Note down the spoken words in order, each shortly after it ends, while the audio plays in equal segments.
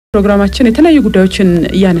ፕሮግራማችን የተለያዩ ጉዳዮችን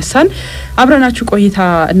ያነሳን አብረናችሁ ቆይታ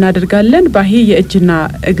እናደርጋለን። ባሂ የእጅና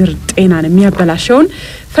እግር ጤናን የሚያበላሸውን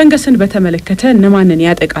ፈንገስን በተመለከተ እነማንን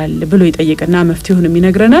ያጠቃል ብሎ ይጠይቅና መፍትሄውን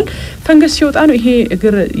ይነግረናል። ፈንገስ ሲወጣ ነው ይሄ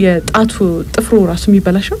እግር የጣቱ ጥፍሩ ራሱ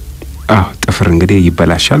የሚበላሸው? ጥፍር እንግዲህ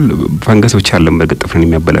ይበላሻል። ፈንገስ ብቻ አይደለም በርግጥ ጥፍርን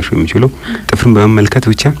የሚያበላሸው የሚችለው ጥፍርን በመመልከት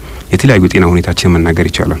ብቻ የተለያዩ ጤና ሁኔታችን መናገር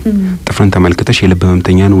ይቻላል። ጥፍርን ተመልክተሽ የልብ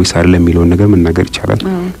ህመምተኛ ነው ወይስ አይደለም የሚለውን ነገር መናገር ይቻላል።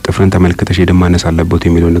 ጥፍርን ተመልክተሽ የደም ማነስ አለበት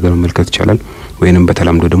የሚለውን ነገር መመልከት ይቻላል። ወይንም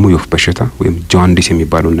በተለምዶ ደግሞ የወፍ በሽታ ወይም ጃንዲስ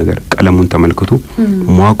የሚባለው ነገር ቀለሙን ተመልክቶ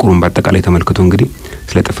መዋቅሩን በአጠቃላይ ተመልክቶ እንግዲህ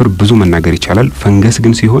ስለ ጥፍር ብዙ መናገር ይቻላል። ፈንገስ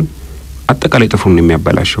ግን ሲሆን አጠቃላይ ጥፍሩን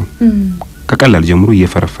የሚያበላሸው ከቀላል ጀምሮ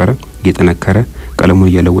እየፈረፈረ እየተነከረ ቀለሙን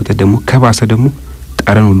እየለወጠ ደግሞ ከባሰ ደግሞ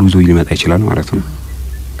ጠረን ሁሉ ይዞ ሊመጣ ይችላል ማለት ነው።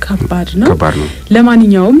 ከባድ ነው።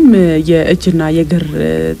 ለማንኛውም የእጅና የእግር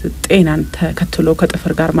ጤናን ተከትሎ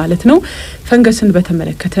ከጥፍር ጋር ማለት ነው ፈንገስን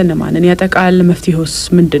በተመለከተ እነማንን ያጠቃል፣ መፍትሄውስ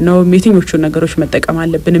ምንድነው፣ የትኞቹ ነገሮች መጠቀም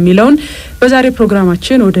አለብን የሚለውን በዛሬ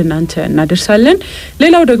ፕሮግራማችን ወደናንተ እናደርሳለን።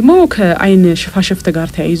 ሌላው ደግሞ ከአይን ሽፋሽፍት ጋር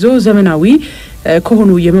ተያይዞ ዘመናዊ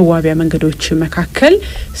ከሆኑ የመዋቢያ መንገዶች መካከል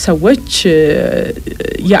ሰዎች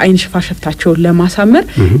የአይን ሽፋሽፍታቸውን ለማሳመር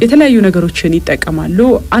የተለያዩ ነገሮችን ይጠቀማሉ።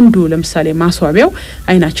 አንዱ ለምሳሌ ማስዋቢያው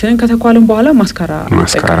አይናችንን ከተኳልን በኋላ ማስካራ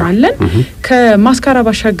እንጠቀማለን። ከማስካራ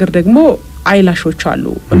ባሻገር ደግሞ አይላሾች አሉ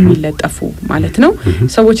የሚለጠፉ ማለት ነው።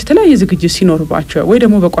 ሰዎች የተለያየ ዝግጅት ሲኖርባቸው ወይ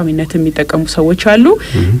ደግሞ በቋሚነት የሚጠቀሙ ሰዎች አሉ።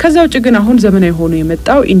 ከዛው ውጭ ግን አሁን ዘመናዊ ሆኖ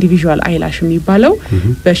የመጣው ኢንዲቪጁዋል አይላሽ የሚባለው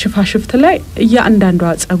በሽፋሽፍት ላይ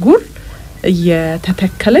እያንዳንዷ ጸጉር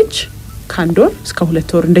የተተከለች ካንዶር እስከ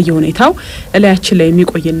 2 ወር እንደየሁኔታው እላያችን ላይ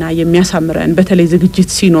የሚቆይና የሚያሳምረን በተለይ ዝግጅት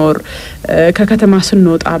ሲኖር ከከተማ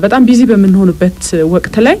ስንወጣ በጣም ቢዚ በመሆንበት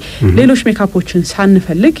ወቅት ላይ ሌሎች ሜካፖችን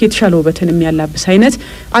ሳንፈልግ የተሻለ ውበትን የሚያላብስ አይነት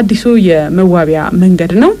አዲሱ የመዋቢያ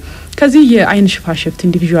መንገድ ነው። ከዚህ የአይን ሽፋሽፍት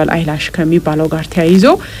ኢንዲቪጁዋል አይላሽ ከሚባለው ጋር ተያይዞ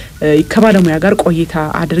ከባለሙያ ጋር ቆይታ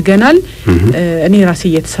አድርገናል። እኔ ራሴ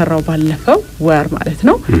እየተሰራው ባለፈው ወር ማለት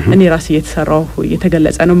ነው እኔ ራሴ እየተሰራው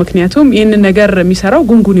የተገለጸ ነው። ምክንያቱም ይሄን ነገር የሚሰራው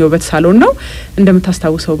ጉንጉን የውበት ሳሎን ነው።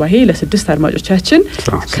 እንደምታስታውሰው ባሂ ለ6 አድማጮቻችን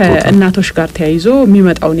ከእናቶች ጋር ተያይዞ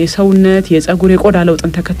የሚመጣው የሰውነት የጸጉር የቆዳ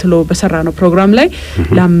ለውጥን ተከትሎ በሰራነው ፕሮግራም ላይ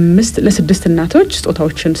ለ6 እናቶች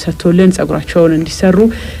ስጦታዎችን ሰጥቶልን ጸጉራቸውን እንዲሰሩ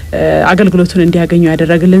አገልግሎቱን እንዲያገኙ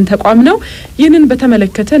ያደረግልን ተቋም ነው። ይህንን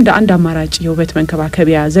በተመለከተ እንደ አንድ አማራጭ የውበት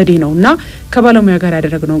መንከባከቢያ ዘዴ ነውና ከባለሙያ ጋር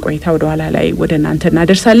ያደረግነው ቆይታ ወደ ኋላ ላይ ወደናንተ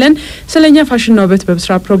እናደርሳለን። ስለኛ ፋሽንና ውበት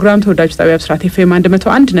በብስራት ፕሮግራም ተወዳጅ ጣቢያ ብስራት ኤፍኤም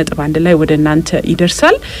 101.1 ላይ ወደናንተ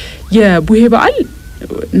ይደርሳል። የቡሄ በዓል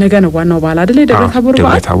ነገ ነው ዋናው በዓል አይደል? ደብረ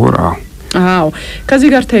ታቦር ከዚህ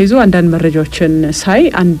ጋር ተይዞ አንዳንድ መረጃዎችን ሳይ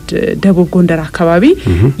አንድ ደቡብ ጎንደር አካባቢ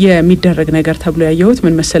የሚደረግ ነገር ተብሎ ያየሁት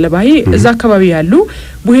ምን መሰለ ባሂ እዛ አካባቢ ያሉ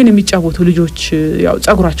ቡሄን የሚጫወቱ ልጆች ያው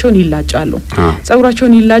ጸጉራቸውን ይላጫሉ።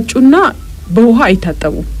 ጸጉራቸውን ይላጩና በውሃ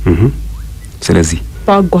አይታጠቡ። ስለዚህ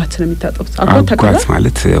በአጓት ነው የሚታጠቡት። አጓት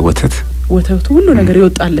ማለት ወተት ሁሉ ነገር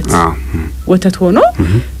ይወጣለት ወተት ሆኖ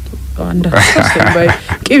አንዳንድ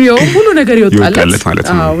ቅቤው ሁሉ ነገር ይወጣለት ማለት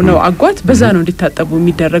ነው። አጓት በዛ ነው እንዲታጠቡ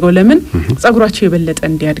የሚደረገው ለምን ጸጉራቸው የበለጠ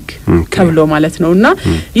እንዲያድግ ተብሎ ማለት ነውና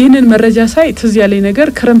ይህንን መረጃ ሳይ ትዝ ያለኝ ነገር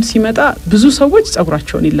ክረምት ሲመጣ ብዙ ሰዎች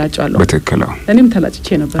ጸጉራቸውን ይላጫሉ። በትክክል እኔም ተላጭቼ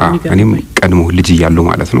ነበር። እኔም ቀድሞ ልጅ እያለሁ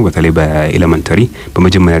ማለት ነው በተለይ በኤሌመንተሪ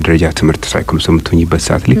በመጀመሪያ ደረጃ ትምህርት ሳይክሉ ሰምቶኝበት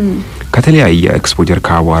ሰዓት ላይ ከተለያየ ኤክስፖዠር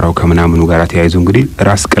ከአቧራው ከምናምኑ ጋር ተያይዞ እንግዲህ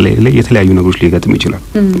ራስ ቅል ላይ የተለያዩ ነገሮች ሊገጥም ይችላል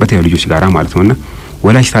በተለያዩ ልጆች ጋራ ማለት ነውና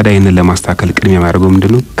ወላጅ ታዲያ ይሄንን ለማስተካከል ቅድሚያ ማድረግ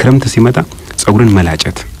ምንድነው ክረምት ሲመጣ ጸጉርን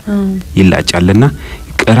መላጨት ይላጫልና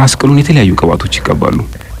ራስ ቅሉን የተለያዩ ቅባቶች ይቀባሉ።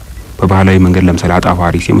 በባህላዊ መንገድ ለምሳሌ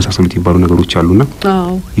አጣፋሪስ የመሳሰሉት ይባሉ ነገሮች አሉና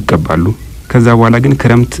ይቀባሉ። ከዛ በኋላ ግን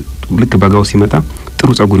ክረምት ልክ በጋው ሲመጣ ጥሩ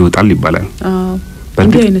ጸጉር ይወጣል ይባላል።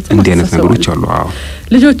 እንዲህ አይነት ነገሮች አሉ።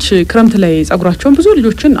 ልጆች ክረምት ላይ ጸጉራቸውን ብዙ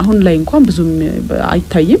ልጆችን አሁን ላይ እንኳን ብዙም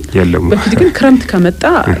አይታይም። በፊት ግን ክረምት ከመጣ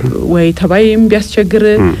ወይ ተባይም ቢያስቸግር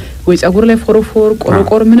ወይ ጸጉር ላይ ፎሮፎር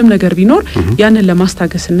ቆሮቆር ምንም ነገር ቢኖር ያንን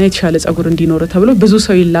ለማስታገስና የተሻለ ጸጉር እንዲኖር ተብሎ ብዙ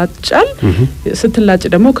ሰው ይላጫል። ስትላጭ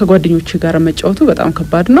ደግሞ ከጓደኞች ጋር መጫወቱ በጣም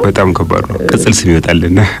ከባድ ነው። ቅጽል ስም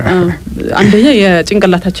ይወጣልና አንደኛ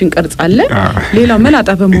የጭንቅላታችን ቅርጽ አለ። ሌላው መላጣ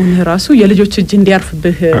በመሆን ራሱ የልጆች እጅ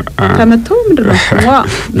እንዲያርፍብህ ተመተው ምንድነው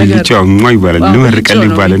ነገር ይባላል ለመርቀል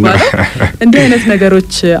ይባላልና እንዲህ አይነት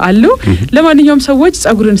ነገሮች አሉ። ለማንኛውም ሰዎች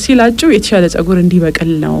ጸጉርን ሲላጩ የተሻለ ጸጉር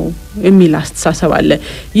እንዲበቅል ነው የሚል አስተሳሰብ አለ።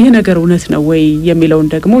 ይህ ነገር እውነት ነው ወይ የሚለውን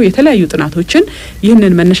ደግሞ የተለያዩ ጥናቶችን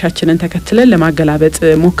ይህንን መነሻችንን ተከትለን ለማገላበጥ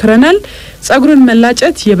ሞክረናል። ጸጉርን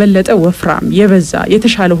መላጨት የበለጠ ወፍራም የበዛ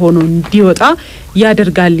የተሻለ ሆኖ እንዲወጣ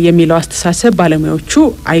ያደርጋል የሚለው አስተሳሰብ ባለሙያዎቹ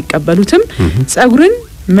አይቀበሉትም። ጸጉርን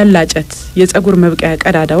መላጨት የጸጉር መብቀያ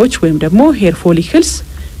ቀዳዳዎች ወይም ደግሞ ሄር ፎሊክልስ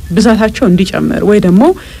ብዛታቸው እንዲጨምር ወይ ደግሞ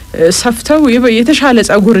ሰፍተው የተሻለ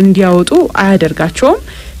ጸጉር እንዲያወጡ አያደርጋቸውም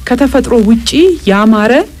ከተፈጥሮ ውጪ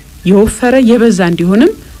ያማረ የወፈረ የበዛ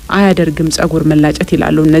እንዲሆንም አያደርግም ጸጉር መላጨት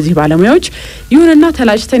ይላሉ እነዚህ ባለሙያዎች ይሁንና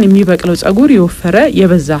ተላጭተን የሚበቅለው ጸጉር የወፈረ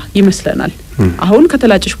የበዛ ይመስለናል አሁን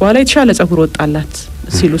ከተላጭሽ በኋላ የተሻለ ጸጉር ወጣላት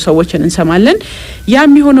ሲሉ ሰዎችን እንሰማለን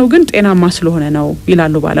ያም ይሆነው ግን ጤናማ ስለሆነ ነው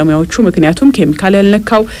ይላሉ ባለሙያዎቹ ምክንያቱም ኬሚካል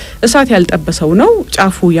ያልነካው እሳት ያልጠበሰው ነው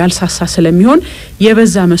ጫፉ ያልሳሳ ስለሚሆን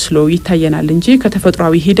የበዛ መስሎ ይታየናል እንጂ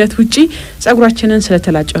ከተፈጥሯዊ ሂደት ውጪ ጸጉራችንን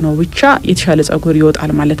ስለተላጨ ነው ብቻ የተሻለ ጸጉር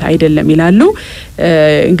ይወጣል ማለት አይደለም ይላሉ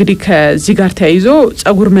እንግዲህ ከዚህ ጋር ተያይዞ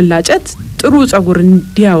ጸጉር መላጨት ጥሩ ጸጉር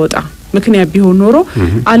እንዲያወጣ ምክንያት ቢሆን ኖሮ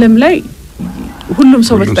ዓለም ላይ ሁሉም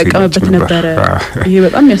ሰው በተጠቀመበት ነበር ይሄ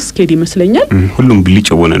በጣም ያስኬድ ይመስለኛል ሁሉም ብልጭ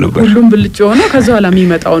ሆነ ነበር ሁሉም ብልጭ ሆነ ከዛው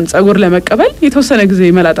ለሚመጣውን ጸጉር ለመቀበል የተወሰነ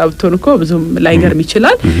ጊዜ መላጣ ብትሆንኮ ብዙም ላይገርም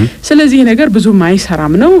ይችላል ስለዚህ ነገር ብዙም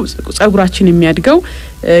አይሰራም ነው ጸጉራችን የሚያድገው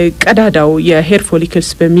ቀዳዳው የሄር ፎሊክልስ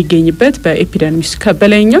በሚገኝበት በኤፒደርሚስ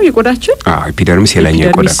ከበላይኛው የቆዳችን ኤፒደርሚስ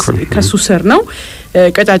የላይኛው ቆዳ ከሱ ስር ነው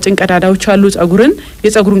ቀጫጭን ቀዳዳዎች አሉ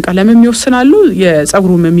የጸጉሩን ቀለም የሚወስናሉ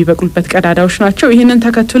የጸጉሩም የሚበቅሉበት ቀዳዳዎች ናቸው ይሄንን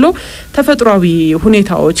ተከትሎ ተፈጥሯዊ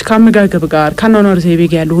ሁኔታዎች ከአመጋገብ ጋር ከናኖር ዘይቤ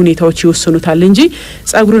ጋር ያሉ ሁኔታዎች ይወስኑታል እንጂ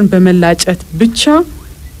ጸጉሩን በመላጨት ብቻ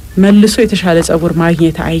መልሶ የተሻለ ጸጉር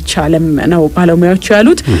ማግኘት አይቻለም ነው ባለሙያዎች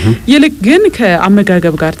ያሉት ይልቅ ግን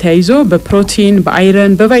ከአመጋገብ ጋር ተያይዞ በፕሮቲን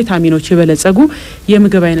በአይረን በቫይታሚኖች የበለጸጉ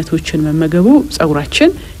የምግብ አይነቶችን መመገቡ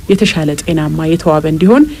ጸጉራችን የተሻለ ጤናማ የተዋበ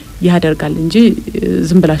እንዲሆን ያደርጋል እንጂ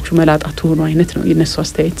ዝም ብላችሁ መላጣቱ ሆኖ አይነት ነው የነሱ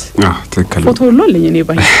አስተያየት ትክክል ፎቶ ሁሉ አለኝ እኔ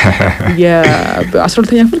ባይ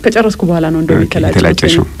የ12ኛ ክፍል ከጨረስኩ በኋላ ነው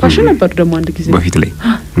እንደሚከላጨው ፋሽን ነበር ደግሞ አንድ ጊዜ በፊት ላይ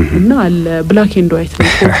እና አለ ብላክ ኤንድ ዋይት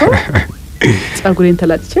ነው ፎቶ ጸጉሬን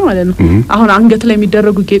ተላጭቼ ማለት ነው አሁን አንገት ላይ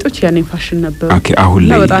የሚደረጉ ጌጦች ያኔን ፋሽን ነበር ኦኬ አሁን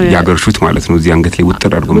ላይ ያገርሹት ማለት ነው እዚህ አንገት ላይ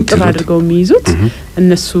ውጥር አድርገው የሚይዙት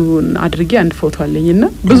እነሱን አድርጌ አንድ ፎቶ አለኝና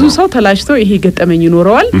ብዙ ሰው ተላጭቶ ይሄ ገጠመኝ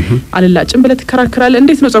ይኖረዋል አልላጭም ብለ ተከራከራል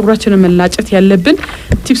እንዴት ነው ጸጉራችንን መላጨት ያለብን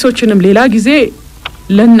ቲፕሶችንም ሌላ ጊዜ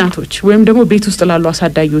ለናቶች ወይም ደግሞ ቤት ውስጥ ላሉ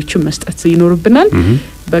አሳዳጊዎች መስጠት ይኖርብናል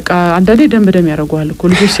በቃ አንዳንዴ ደም ያረጋዋል እኮ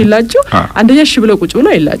ልጆች ሲላጩ አንደኛ እሺ ብለው ቁጭ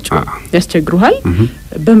ብለው አይላጩ ያስቸግሩሃል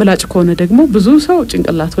በመላጭ ከሆነ ደግሞ ብዙ ሰው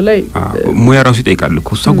ጭንቅላቱ ላይ ሙያ ራሱ ይጠይቃል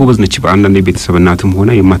እኮ እሷ ጎበዝ ነች በአንዳንዴ ቤተሰብ እናትም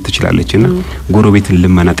ሆነ የማትችላለችና ጎረቤትን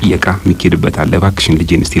ልመና ጥየቃ የሚኬድበት አለ ባክሽን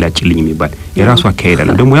ልጄን እስቲ ላጭልኝ የሚባል የራሱ አካሄዳለ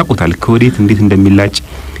ደግሞ ያቆታል ከወዴት እንዴት እንደሚላጭ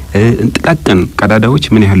እንጥቃቀን ቀዳዳዎች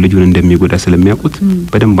ምን ያህል ልጁን እንደሚጎዳ ስለሚያውቁት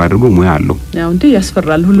በደንብ አድርጎ ሙያ አለው ያው እንዴ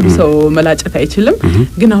ያስፈራል ሁሉም ሰው መላጨት አይችልም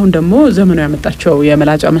ግን አሁን ደግሞ ዘመኑ ያመጣቸው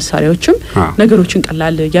የመላጫ መሳሪያዎችም ነገሮችን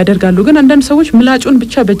ቀላል ያደርጋሉ ግን አንዳንድ ሰዎች ምላጩን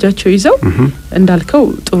ብቻ በእጃቸው ይዘው እንዳልከው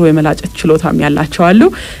ጥሩ የመላጨት ችሎታም ያላቸው አሉ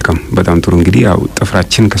በጣም ጥሩ እንግዲህ ያው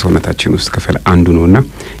ጥፍራችን ከሰውነታችን ውስጥ ክፍል አንዱ ነውና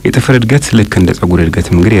የጥፍር እድገት ልክ እንደ ጸጉር እድገት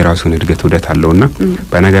እንግዲህ የራሱን እድገት ወደት አለውና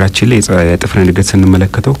በነገራችን ላይ የጥፍርን እድገት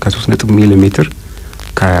ስንመለከተው ከ3 ሚሊ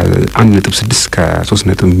ከ1.6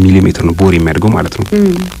 ከ3 ሚሊ ሜትር ነው ቦር የሚያድገው ማለት ነው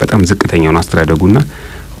በጣም ዝቅተኛው ነው አስተዳደጉና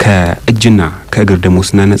ከእጅና ከእግር ደግሞ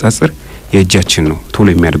ስናነጻጽር የእጃችን ነው ቶሎ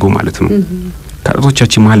የሚያድገው ማለት ነው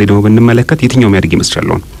ከጣቶቻችን መሃል ደግሞ ብንመለከት የትኛው የሚያድግ ይመስላል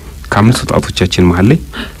ከአምስቱ ጣቶቻችን መሃል ላይ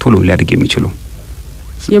ቶሎ ሊያድግ የሚችለው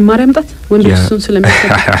የማርያም ጣት ወንዶችን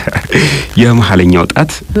ስለሚሰጥ የመሃለኛው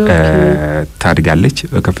ጣት ታድጋለች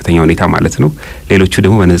በከፍተኛ ሁኔታ ማለት ነው ሌሎቹ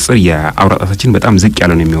ደግሞ በንጽር የአውራጣታችን በጣም ዝቅ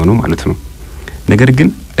ያለ ነው የሚሆነው ማለት ነው ነገር ግን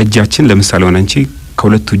እጃችን ለምሳሌ ወናንቺ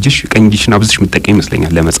ከሁለቱ እጅሽ ቀኝ እጅሽን አብዝሽ መጠቀም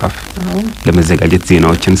ይመስለኛል ለመጻፍ ለመዘጋጀት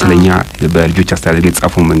ዜናዎችን ስለኛ በልጆች አስተዳደግ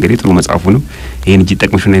የተጻፈው መንገድ ጥሩ መጻፉ ነው ይሄን እጅ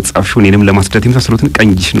ተጠቅመሽና የተጻፈው እኔንም ለማስረዳት የምታስሩትን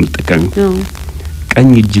ቀኝ እጅሽን መጠቀም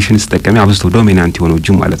ቀኝ እጅሽን ተጠቀሚ አብዝቶ ዶሚናንት የሆነው እጅ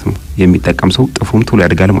ማለት ነው የሚጠቀም ሰው ጥፍሩም ቶሎ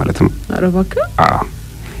ያድጋል ማለት ነው አረባከ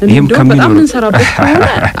ይሄም በጣም እንሰራበት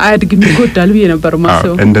አያድግም ይጎዳል ብዬ ነበር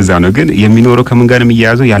ማሰው እንደዛ ነው ግን የሚኖረው ከምን ጋር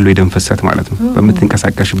የሚያያዘው ያለው የደም ፍሰት ማለት ነው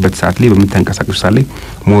በመተንቀሳቀሽበት ሰዓት ላይ በመተንቀሳቀሽ ሰዓት ላይ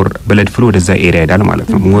ሞር ብለድ ፍሎ ወደዛ ኤሪያ ይሄዳል ማለት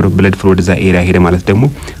ነው ሞር ብለድ ፍሎ ወደዛ ኤሪያ ሄደ ማለት ደግሞ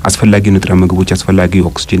አስፈላጊው ንጥረ ምግቦች አስፈላጊው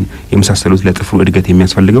ኦክሲጅን የመሳሰሉት ለጥፍሩ እድገት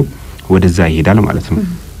የሚያስፈልገው ወደዛ ይሄዳል ማለት ነው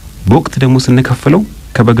በወቅት ደግሞ ስንከፍለው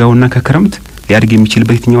ከበጋውና ከክረምት ሊያድግ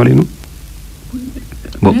የሚችልበት የትኛው ላይ ነው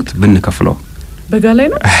በወቅት ብንከፍለው በጋ ላይ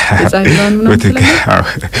ነው ፀሐይራን ነው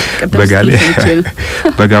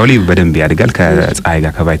በጋው ላይ በደንብ ያድጋል ከፀሐይ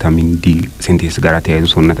ጋር ከቫይታሚን ዲ ሲንቴሲስ ጋር ተያይዞ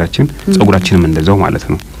ሰውነታችን ጸጉራችንም እንደዛው ማለት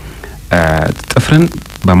ነው ጥፍርን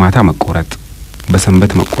በማታ መቆረጥ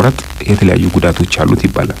በሰንበት መቆረጥ የተለያዩ ጉዳቶች አሉት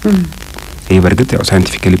ይባላል ይሄ በርግጥ ያው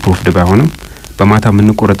ሳይንቲፊካሊ ፕሩፍድ ባይሆንም በማታ ምን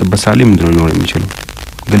ቆረጥበት ሳለ ምንድነው ሊኖር የሚችለው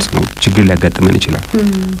ግልጽ ነው ችግር ሊያጋጥመን ይችላል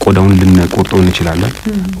ቆዳውን ልንቆርጠው እንችላለን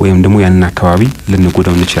ወይም ደግሞ ያንን አካባቢ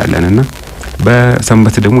ልንጎዳው እንችላለንና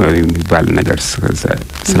በሰንበት ደግሞ የሚባል ነገር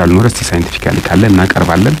ስላልኖር እስቲ ሳይንቲፊካሊ ካለ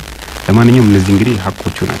እናቀርባለን ለማንኛውም እነዚህ እንግዲህ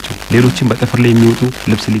ሀቆቹ ናቸው ሌሎችም በጥፍር ላይ የሚወጡ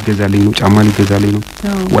ልብስ ሊገዛልኝ ነው ጫማ ሊገዛልኝ ነው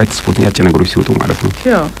ዋይት ስፖት ያጭ ነገሮች ሲወጡ ማለት ነው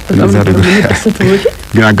ያው በጣም ተስተውሽ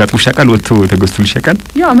ግን አጋጥሞሽ ያውቃል ወጥቶ ተገዝቶልሽ ያውቃል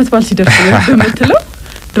ያው አመት ባል ሲደርስ ነው የምትለው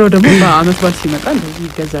ድሮ ደግሞ በአመት ባል ሲመጣ እንደዚህ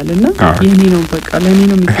ይገዛልና የኔ ነው በቃ ለኔ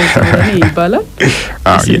ነው የሚገዛው ለኔ ይባላል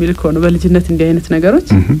ሲሚል ኮኑ በልጅነት እንዲህ አይነት ነገሮች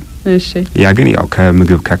እሺ ያ ግን ያው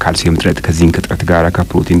ከምግብ ከካልሲየም እጥረት ከዚንክ እጥረት ጋር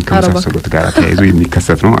ከፕሮቲን ከመሳሰሉት ጋር ተያይዞ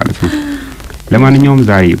የሚከሰት ነው ማለት ነው ለማንኛውም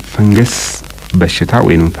ዛሬ ፈንገስ በሽታ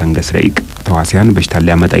ወይንም ፈንገስ ላይክ ተዋሲያን በሽታ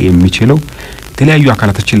ሊያመጣ የሚችለው የተለያዩ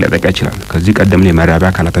አካላቶችን ሊያጠቃ ይችላል ከዚህ ቀደም ላይ መራቢያ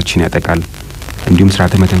አካላቶችን ያጠቃል እንዲሁም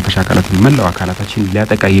ስርዓተ መተንፈሻ አካላትን መላው አካላቶችን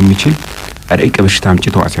ሊያጠቃ የሚችል ረቂቅ በሽታ አምጪ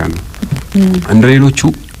ተዋሲያን ነው እንደሌሎቹ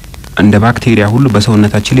እንደ ባክቴሪያ ሁሉ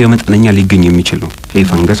በሰውነታችን ላይ መጠነኛ ሊገኝ የሚችል ነው ይሄ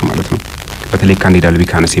ፈንገስ ማለት ነው በተለይ ካንዲዳ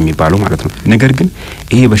አልቢካንስ የሚባለው ማለት ነው ነገር ግን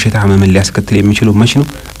ይሄ በሽታ ህመምን ሊያስከትል የሚችለው መች ነው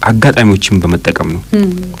አጋጣሚዎችን በመጠቀም ነው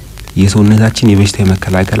የሰውነታችን የበሽታ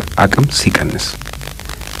የመከላከል አቅም ሲቀንስ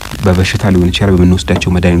በበሽታ ሊሆን ይችላል በመንወስዳቸው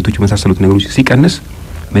መድኃኒቶች መሳሰሉት ነገሮች ሲቀንስ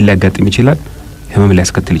ምን ሊያጋጥም ይችላል ህመም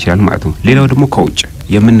ሊያስከትል ይችላል ማለት ነው ሌላው ደግሞ ከውጭ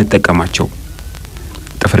የምንጠቀማቸው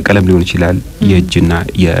ጥፍር ቀለም ሊሆን ይችላል የእጅና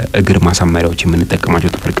የእግር ማሳመሪያዎች የምንጠቀማቸው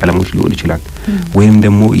ጥፍር ቀለሞች ሊሆን ይችላል ወይንም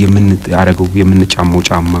ደግሞ የምንጫማው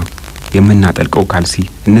ጫማ የምናጠልቀው ካልሲ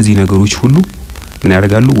እነዚህ ነገሮች ሁሉ ምን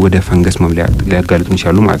ያደርጋሉ ወደ ፈንገስ ሊያጋልጡን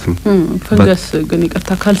ይችላሉ ማለት ነው ፈንገስ ግን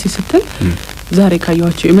ይቀርታ ካልሲ ስትል ዛሬ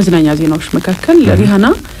ካያቸው የመዝናኛ ዜናዎች መካከል ለሪሃና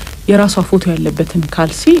የራሷ ፎቶ ያለበትን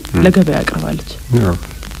ካልሲ ለገበያ አቅርባለች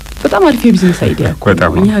በጣም አሪፍ የቢዝነስ አይዲያ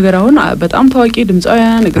እኛ ሀገር አሁን በጣም ታዋቂ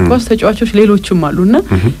ድምጻውያን እግር ኳስ ተጫዋቾች ሌሎችም አሉና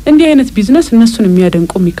እንዲህ አይነት ቢዝነስ እነሱን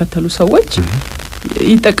የሚያደንቁ የሚከተሉ ሰዎች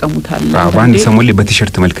ይተቀሙታል ባንድ ሰሞን ላይ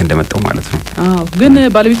በቲሸርት መልክ እንደመጣው ማለት ነው ግን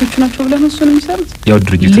ባለቤቶቹ ናቸው ብለን እሱን የሚሰሩት ያው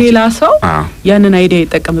ድርጅት ሌላ ሰው ያንን አይዲያ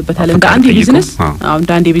ይተቀምበታል እንደ አንድ ቢዝነስ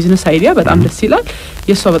እንደ አንድ ቢዝነስ አይዲያ በጣም ደስ ይላል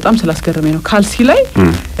የሷ በጣም ስላስገረመኝ ነው ካልሲ ላይ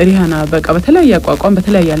ሪሃና በቃ በተለያየ አቋቋም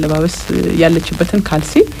በተለያየ አለባበስ ያለችበትን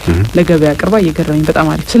ካልሲ ለገበያ አቅርባ እየገረመኝ በጣም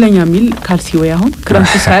አሪፍ ስለኛ ሚል ካልሲ ወይ አሁን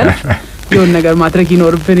ክረምት ሳይልፍ የሆነ ነገር ማድረግ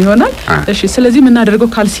ይኖርብን ይሆናል እሺ ስለዚህ ምን እናደርገው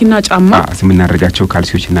ካልሲና ጫማ ስምናደርጋቸው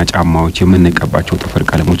ካልሲዎችና ጫማዎች የምንቀባቸው ጥፍር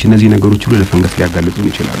ቀለሞች እነዚህ ነገሮች ሁሉ ለፈንገስ ሊያጋልጡን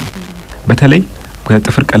ይችላሉ በተለይ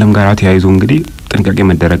ከጥፍር ቀለም ጋር ተያይዞ እንግዲህ ጥንቃቄ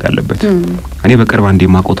መደረግ አለበት እኔ በቅርብ አንዴ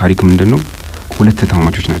ማቆ ታሪክ ምንድነው ሁለት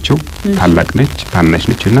ታማቾች ናቸው ታላቅ ነች ታናሽ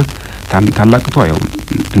ነችና ታላቅቷ ያው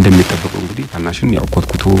እንደሚጠበቀው እንግዲህ ታናሽን ያው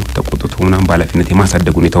ኮትኩቶ ተቆጥቶ ምናምን ባላፊነት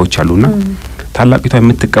የማሳደግ ሁኔታዎች አሉና ታላቅቷ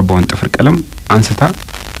የምትቀባውን ጥፍር ቀለም አንስታ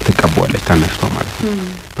ተቀበዋለች ታናሽቷ ማለት ነው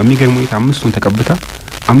በሚገርም ሁኔታ አምስቱን ተቀብታ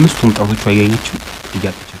አምስቱም ጣቶቿ ያያየችው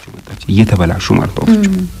እያጠቻቸው መጣች እየተበላሹ ማለት ነው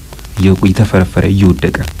እየተፈረፈረ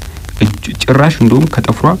እየወደቀ ጭራሽ እንደውም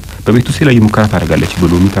ከጥፍሯ በቤቱ ላይ ሙከራ ታደርጋለች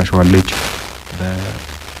ብሎሚ ታሸዋለች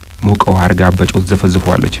በሞቀው አርጋ በጮት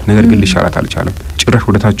ዘፈዝፈዋለች ነገር ግን ሊሻላት አልቻለም ጭራሽ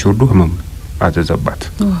ወደታች ወርዶ ህመም አዘዘባት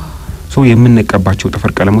ሶ የምንቀባቸው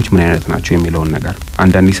ጥፍር ቀለሞች ምን አይነት ናቸው የሚለውን ነገር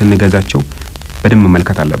አንዳንዴ ስንገዛቸው በደንብ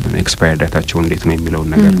መልከት አለብን ኤክስፓየር ዳታቸው እንዴት ነው የሚለውን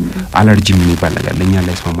ነገር አለርጂ የሚባል ነገር ለኛ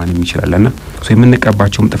ላይ ስማማን ይችላልና ሶ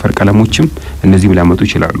የምንቀባቸው ጥፍር ቀለሞችም እነዚህ ሊያመጡ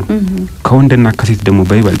ይችላሉ ከወንድና ከሴት ደግሞ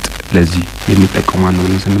በይበልጥ ለዚህ የሚጠቀሙ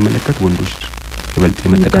ነው ስንመለከት ወንዶች ይበልጥ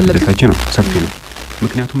የመጠቀም ደታቸው ነው ሰፊ ነው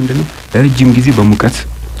ምክንያቱም ምንድነው ለረጅም ጊዜ በሙቀት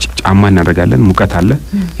ጫማ እናደርጋለን ሙቀት አለ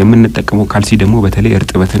የምንጠቀመው ካልሲ ደግሞ በተለይ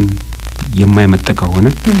እርጥበትን የማይመጣ ከሆነ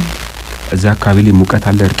እዛ አካባቢ ላይ ሙቀት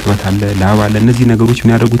አለ እርጥበት አለ ላብ አለ እነዚህ ነገሮች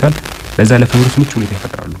ምን ያደርጉታል ለዛ ለፈንገስ ምቹ ሁኔታ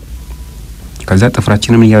ይፈጥራሉ ከዛ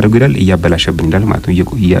ጥፍራችንን ያደርጉ ይላል እያበላሸብን ይላል ማለት ነው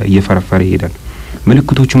እየፈረፈረ ይሄዳል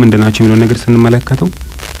ምልክቶቹ ምንድናቸው የሚለው ነገር ስንመለከተው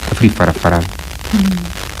ጥፍር ይፈረፈራል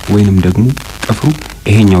ወይንም ደግሞ ጥፍሩ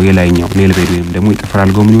ይሄኛው የላይኛው ኔል ቤድ ወይንም ደግሞ ይጥፍር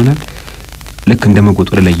አልገው ምን ይሆናል ልክ እንደመጎጥ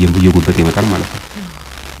ላይ እየጎበጠ ይመጣል ማለት ነው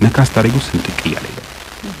ነካስ ታሪጉ ስንጥቅ ይያለ ይላል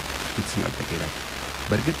ስንጥቅ ይላል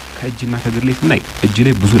በርግጥ ከእጅና ከእግር ላይ ስናይ እጅ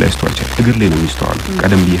ላይ ብዙ ላይ ስተዋል እግር ላይ ነው የሚስተዋለው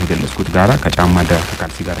ቀደም ብዬ ተገለጽኩት ጋራ ከጫማ ዳር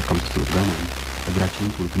ከካልሲ ጋር ከምትሉት ጋር ማለት ነው እግራችንን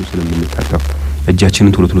ቶሎ ስለምንታጠብ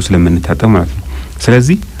እጃችንን ቶሎ ስለምንታጠብ ማለት ነው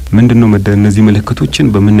ስለዚህ ምንድነው እነዚህ ምልክቶችን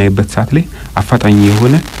በመናይበት ሰዓት ላይ አፋጣኝ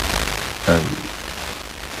የሆነ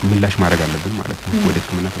ምላሽ ማድረግ አለብን ማለት ነው ወደ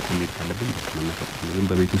ሕክምና ተቋም መሄድ ካለብን ሕክምና ተቋም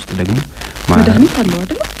በቤት ውስጥ ደግሞ መድኃኒት አለው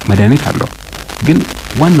አይደል መድኃኒት አለው ግን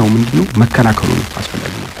ዋናው ምንድነው መከላከሉ ነው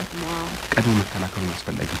አስፈላጊ ነው ቀድሞ መከላከሉ ነው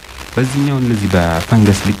አስፈላጊ በዚህኛው እነዚህ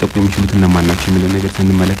በፈንገስ ሊጠቁ የሚችሉት እነማን ናቸው የሚለው ነገር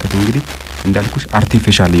ስንመለከት እንግዲህ እንዳልኩሽ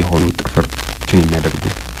አርቲፊሻል የሆኑ ጥፍሮችን የሚያደርጉ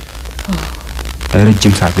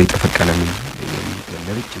ረጅም ሰዓት ላይ ጥፍር ቀለም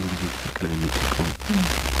ለረጅም ጊዜ ጥፍር ቀለም የሚጠቀሙ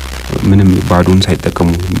ምንም ባዶን ሳይጠቀሙ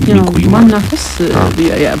የሚቆዩ ማናፈስ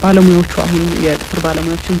ባለሙያዎቹ አሁን የጥፍር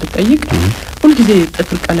ባለሙያዎችን ብትጠይቅ ሁሉ ጊዜ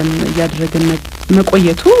ጥፍር ቀለም ያደረገን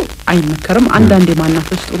መቆየቱ አይመከርም አንዳንዴ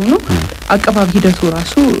ማናፈስ ጥሩ ነው አቀባብ ሂደቱ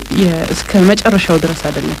ራሱ እስከ መጨረሻው ድረስ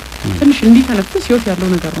አይደለም ትንሽ እንዲተነፍስ ህይወት ያለው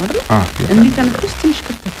ነገር ነው አይደል እንዲተነፍስ ትንሽ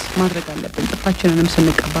ክፍተት ማድረግ አለብን ጥፋችንንም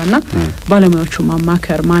ስንቀባና ባለሙያዎቹ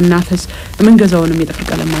ማማከር ማናፈስ መንገዛውንም የጥፍር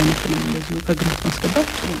ቀለም አይነትንም እንደዚህ ከግምት ማስገባት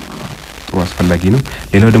ጥሩ አስፈላጊ ነው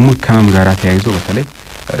ሌላው ደግሞ ከመም ጋራ ተያይዞ በተለይ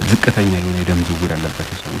ዝቅተኛ የሆነ የደም ዝውውር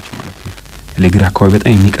ያለባቸው ሰዎች ማለት ነው ለግራ አካባቢ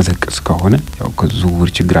በጣም የሚቀዘቅዝ ከሆነ ያው ከዝውውር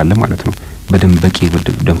ችግር አለ ማለት ነው በደም በቂ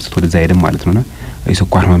ደም ስጥ ወደዛ አይደም ማለት ነውና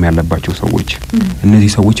የስኳር ህመም ያለባቸው ሰዎች እነዚህ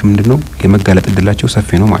ሰዎች ምንድነው የመጋለጥ እድላቸው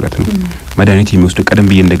ሰፊ ነው ማለት ነው መድኃኒት የሚወስዱ ቀደም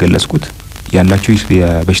ብዬ እንደገለጽኩት ያላቸው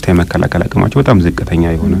የበሽታ የመከላከል አቅማቸው በጣም ዝቅተኛ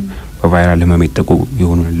የሆነ በቫይራል ህመም የተጠቁ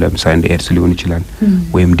የሆኑ ለምሳሌ እንደ ኤድስ ሊሆን ይችላል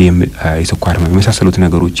ወይም ዲኤም የስኳር ህመም የመሳሰሉት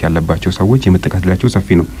ነገሮች ያለባቸው ሰዎች የመጠቃት እድላቸው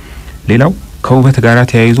ሰፊ ነው ሌላው ከውበት ጋራ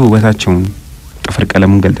ተያይዞ ውበታቸውን ጥፍር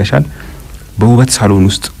ቀለሙን ገልጠሻል በውበት ሳሎን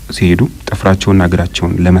ውስጥ ሲሄዱ ጥፍራቸውንና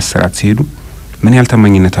እግራቸውን ለመሰራት ሲሄዱ ምን ያህል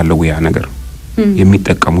ተመኝነት አለው ያ ነገር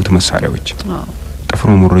የሚጠቀሙት መሳሪያዎች ጥፍር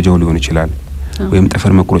መሞረጃው ሊሆን ይችላል ወይም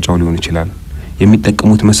ጥፍር መቁረጫው ሊሆን ይችላል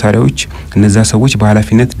የሚጠቀሙት መሳሪያዎች እነዛ ሰዎች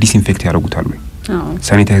በኃላፊነት ዲስኢንፌክት ያደርጉታል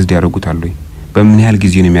ሳኒታይዝድ ያደርጉታል በምን ያህል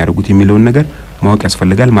ጊዜ ነው የሚያደርጉት የሚለውን ነገር ማወቅ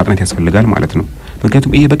ያስፈልጋል ማጥናት ያስፈልጋል ማለት ነው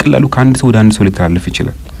ምክንያቱም ይሄ በቀላሉ ከአንድ ሰው ወደ አንድ ሰው ሊተላለፍ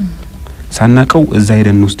ይችላል ሳናቀው እዛ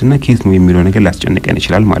ሄደን ውስጥና ኬት ነው የሚለው ነገር ላስጨንቀን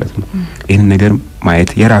ይችላል ማለት ነው ይሄን ነገር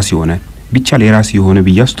ማየት የራስ የሆነ ቢቻል የራስ የሆነ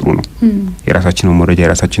ቢያስ ጥሩ ነው የራሳችንን መረጃ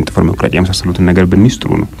የራሳችንን ጥፍር መቁረጫ የመሳሰሉትን ነገር ብንይዝ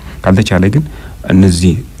ጥሩ ነው ካልተቻለ ግን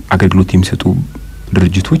እነዚህ አገልግሎት የሚሰጡ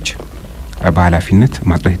ድርጅቶች በኃላፊነት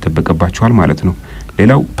ማጥራት ይተበቀባቸዋል ማለት ነው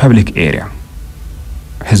ሌላው ፐብሊክ ኤሪያ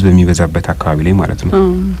ህዝብ የሚበዛበት አካባቢ ላይ ማለት ነው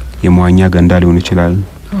የመዋኛ ገንዳ ሊሆን ይችላል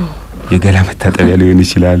የገላ መታጠቢያ ሊሆን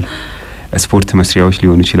ይችላል ስፖርት መስሪያዎች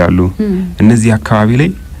ሊሆኑ ይችላሉ እነዚህ አካባቢ ላይ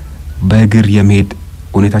በእግር የመሄድ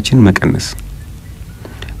ሁኔታችንን መቀነስ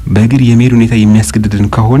በእግር የመሄድ ሁኔታ የሚያስገድደን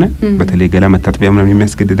ከሆነ በተለይ ገላ መታጠቢያ ምናምን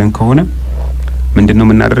የሚያስገድደን ከሆነ ምንድነው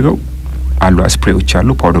የምናደርገው አሉ ስፕሬዎች አሉ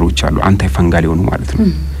ፓውደሮች አሉ አንታይ ፈንጋል የሆኑ ማለት ነው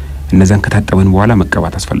እነዛን ከታጠበን በኋላ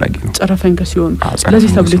መቀባት አስፈላጊ ነው ጸረ ፈንገስ ይሆን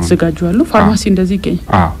ለዚህ ተብሎ የተዘጋጁ አሉ ፋርማሲ እንደዚህ ይገኝ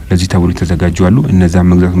ለዚህ ተብሎ የተዘጋጁ አሉ እነዛን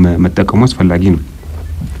መግዛት መጠቀሙ አስፈላጊ ነው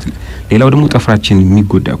ሌላው ደግሞ ጥፍራችን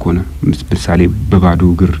የሚጎዳ ከሆነ ምሳሌ በባዶ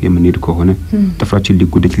እግር የምንሄድ ከሆነ ጥፍራችን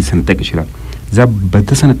ሊጎዳት ሊሰነጠቅ ይችላል ዛ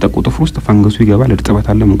በተሰነጠቁ ጥፍር ውስጥ ፈንገሱ ይገባል እርጥበት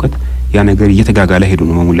አለ ሙቀት ያ ነገር እየተጋጋለ ሄዶ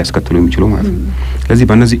ነው መሙል ያስከትለው የሚችለው ማለት ነው ስለዚህ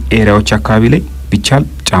በእነዚህ ኤሪያዎች አካባቢ ላይ ቢቻል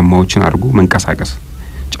ጫማዎችን አድርጎ መንቀሳቀስ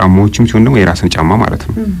ጫማዎችም ሲሆን ደግሞ የራስን ጫማ ማለት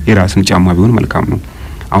ነው የራስን ጫማ ቢሆን መልካም ነው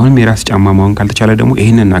አሁንም የራስ ጫማ ማውን ካልተቻለ ደግሞ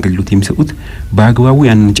ይሄንን አገልግሎት የሚሰጡት በአግባቡ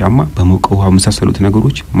ያንን ጫማ በሞቀ ውሃ መሳሰሉት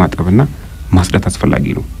ነገሮች ማጠብና ማጽዳት አስፈላጊ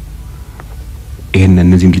ነው ይሄን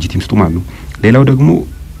እነዚህም ድርጅት የሚሰጡ ማለት ነው ሌላው ደግሞ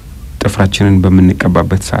ጥፍራችንን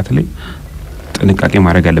በመንቀባበት ሰዓት ላይ ጥንቃቄ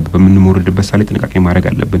ማድረግ አለብን በመንሞርድበት ሰዓት ላይ ጥንቃቄ ማድረግ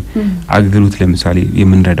አለብን አገልግሎት ለምሳሌ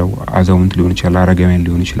የምንረዳው አዛውንት ሊሆን ይችላል አረጋውያን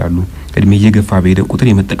ሊሆን ይችላሉ እድሜ እየገፋ በሄደ ቁጥር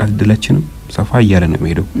የመጠቃት እድላችንም ሰፋ እያለ ነው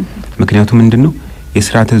የሚሄደው ምክንያቱም ምንድነው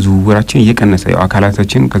የስርዓተ ዝውውራችን እየቀነሰ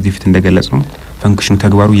አካላታችን ከዚህ ፊት እንደገለጽነው ፈንክሽኑ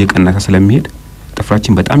ተግባሩ እየቀነሰ ስለሚሄድ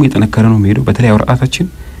ጥፍራችን በጣም እየጠነከረ ነው የሚሄደው በተለይ አውራጣታችን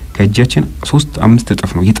ከእጃችን 3-5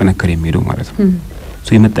 እጥፍ ነው እየጠነከረ የሚሄደው ማለት ነው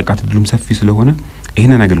የመጠቃት እድሉም ሰፊ ስለሆነ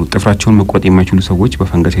ይሄንን አገልግሎት ጥፍራቸውን መቁረጥ የማይችሉ ሰዎች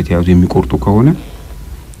በፈንገስ የተያዙ የሚቆርጡ ከሆነ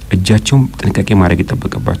እጃቸውን ጥንቃቄ ማድረግ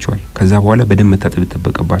ይተበቀባቸዋል ከዛ በኋላ በደም መታጠብ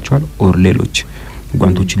ይተበቀባቸዋል ኦር ሌሎች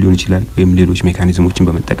ጓንቶች ሊሆን ይችላል ወይም ሌሎች ሜካኒዝሞችን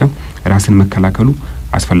በመጠቀም ራስን መከላከሉ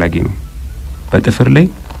አስፈላጊ ነው በጥፍር ላይ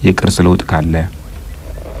የቅርጽ ለውጥ ካለ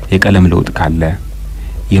የቀለም ለውጥ ካለ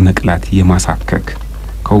የመቅላት የማሳከክ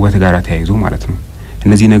ከውበት ጋር ተያይዞ ማለት ነው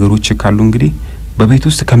እነዚህ ነገሮች ካሉ እንግዲህ በቤት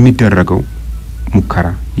ውስጥ ከሚደረገው ሙከራ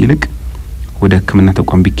ይልቅ ወደ ህክምና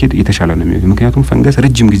ተቋም ቢኬድ የተሻለ ነው የሚሆነው ምክንያቱም ፈንገስ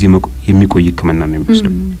ረጅም ጊዜ የሚቆይ ህክምና ነው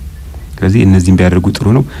የሚወስደው ስለዚህ እነዚህን ቢያደርጉ ጥሩ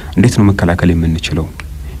ነው እንዴት ነው መከላከል የምንችለው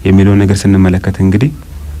የሚለው ነገር ስንመለከት እንግዲህ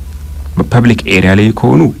በፐብሊክ ኤሪያ ላይ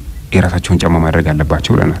ከሆኑ የራሳቸውን ጫማ ማድረግ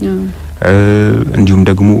አለባቸው ለናል እንዲሁም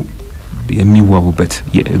ደግሞ የሚዋቡበት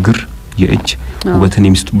የእግር የእጅ ውበትን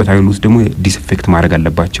የሚስጡበት አይሉስ ደግሞ ዲስኢንፌክት ማድረግ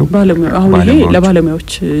አለባቸው አሁን ይሄ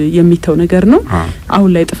ለባለሙያዎች የሚተው ነገር ነው አሁን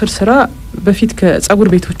ላይ ጥፍር ስራ በፊት ከጸጉር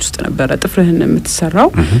ቤቶች ውስጥ ነበር ጥፍርህን የምትሰራው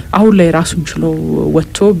አሁን ላይ ራሱን ችሎ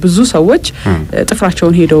ወጥቶ ብዙ ሰዎች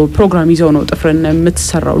ጥፍራቸውን ሄደው ፕሮግራም ይዘው ነው ጥፍርን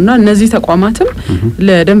የምትሰራውና እነዚህ ተቋማትም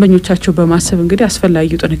ለደንበኞቻቸው በማሰብ እንግዲህ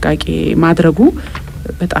አስፈላጊው ጥንቃቄ ማድረጉ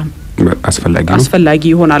በጣም አስፈላጊ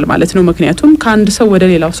ይሆናል ማለት ነው ምክንያቱም ከአንድ ሰው ወደ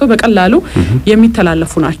ሌላው ሰው በቀላሉ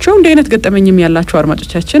የሚተላለፉ ናቸው እንደ አይነት ገጠመኝም ያላችሁ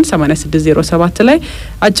አድማጮቻችን 8607 ላይ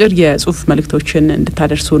አጭር የጽሁፍ መልእክቶችን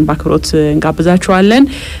እንድታደርሱን በአክብሮት እንጋብዛችኋለን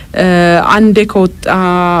አንዴ ከወጣ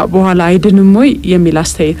በኋላ አይድንም ወይ የሚል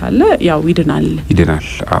አስተያየት አለ ያው ይድናል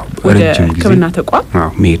አዎ ረጅም ጊዜ ከመና ተቋም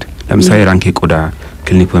መሄድ ለምሳሌ ራንኬ ቆዳ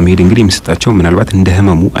ክሊኒክ በመሄድ እንግዲህ የሚሰጣቸው ምናልባት እንደ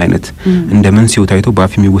ህመሙ አይነት እንደ መንስኤው ታይቶ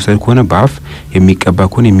ባፍ የሚወሰድ ከሆነ ባፍ የሚቀባ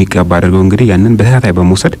ከሆነ የሚቀባ አድርገው እንግዲህ ያንን በተከታታይ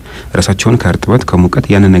በመውሰድ ራሳቸውን ከርጥበት ከሙቀት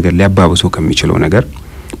ያንን ነገር ሊያባብሰው ከሚችለው ነገር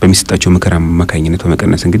በሚሰጣቸው ምክር አማካኝነት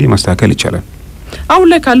በመቀነስ እንግዲህ ማስተካከል ይቻላል አሁን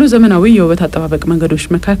ላይ ካሉ ዘመናዊ የውበት አጠባበቅ መንገዶች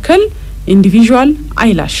መካከል ኢንዲቪጁዋል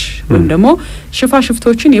አይላሽ ወይም ደግሞ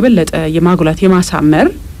ሽፋሽፍቶችን የበለጠ የማጉላት የማሳመር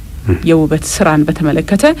የውበት ስራን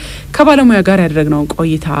በተመለከተ ከባለሙያ ጋር ያደረግነው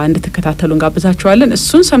ቆይታ እንድትከታተሉ እንጋብዛችኋለን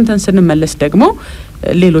እሱን ሰምተን ስንመለስ ደግሞ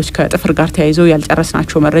ሌሎች ከጥፍር ጋር ተያይዘው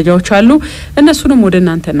ያልጨረስናቸው መረጃዎች አሉ እነሱንም ወደ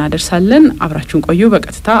እናንተ እናደርሳለን አብራችሁን ቆዩ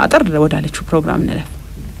በቀጥታ አጠር ወዳለችው ፕሮግራም እንለፍ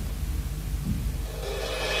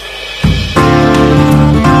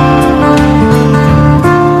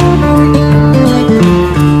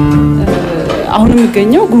አሁን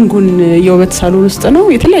የሚገኘው ጉንጉን የውበት ሳሎን ውስጥ ነው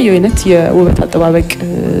የተለያዩ አይነት የውበት አጠባበቅ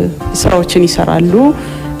ስራዎችን ይሰራሉ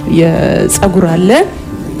የጸጉር አለ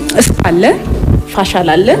ስፓ አለ ፋሻል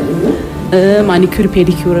አለ ማኒኩር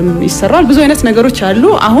ፔዲኩርም ይሰራል ብዙ አይነት ነገሮች አሉ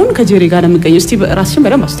አሁን ከጄሪ ጋር የሚገኘው እስቲ ራስሽን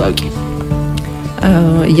በደንብ አስተዋውቂ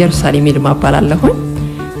ኢየሩሳሌም ይልማ እባላለሁ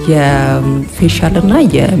የፌሻልና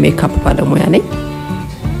የሜካፕ ባለሙያ ነኝ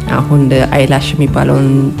አሁን አይላሽ የሚባለውን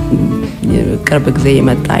ቅርብ ጊዜ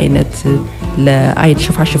የመጣ አይነት ለአይን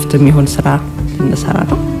ሽፋሽፍት የሚሆን ስራ እንሰራ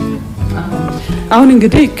ነው አሁን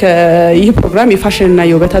እንግዲህ ይህ ፕሮግራም የፋሽንና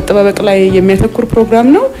የውበት አጠባበቅ ላይ የሚያተኩር ፕሮግራም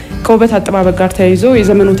ነው ከውበት አጠባበቅ ጋር ተያይዞ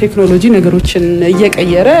የዘመኑ ቴክኖሎጂ ነገሮችን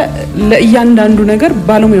እየቀየረ ለእያንዳንዱ ነገር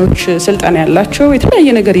ባለሙያዎች ስልጣን ያላቸው የተለያየ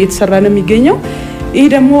ነገር እየተሰራ ነው የሚገኘው ይሄ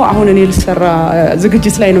ደግሞ አሁን እኔ ልሰራ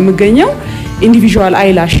ዝግጅት ላይ ነው የሚገኘው ኢንዲቪጁዋል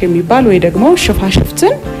አይላሽ የሚባል ወይ ደግሞ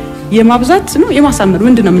ሽፋሽፍትን የማብዛት ነው የማሳመር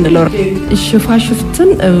ምንድነው ምንለው ሽፋሽፍትን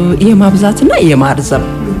የማብዛትና የማርዘም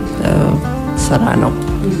ስራ ነው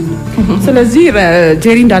ስለዚህ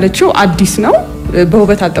ጄሪ እንዳለችው አዲስ ነው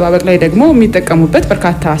በውበት አጠባበቅ ላይ ደግሞ የሚጠቀሙበት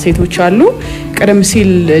በርካታ ሴቶች አሉ ቀደም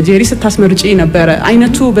ሲል ጄሪ ስታስመርጪ ነበር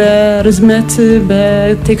አይነቱ በርዝመት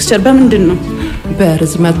በቴክስቸር በምንድን ነው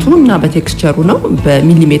በርዝመቱና በቴክስቸሩ ነው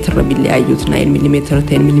በሚሊሜትር የሚለያዩት 9 ሚሊሜትር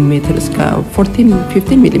 10 ሚሊሜትር እስከ 14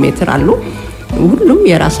 15 ሚሊሜትር አሉ ሁሉም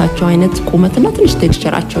የራሳቸው አይነት ቁመትና ትንሽ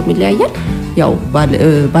ቴክስቸራቸው የሚለያያል ያው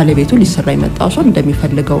ባለቤቱ ሊሰራ የመጣው ሰው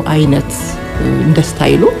እንደሚፈልገው አይነት እንደ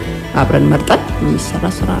ስታይሉ አብረን መርጠን የሚሰራ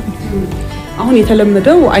ስራ ነው አሁን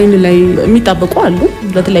የተለመደው አይን ላይ የሚጣበቁ አሉ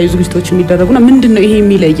ለተለያዩ ዝግጅቶች የሚደረጉና ምንድነው ይሄ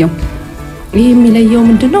የሚለየው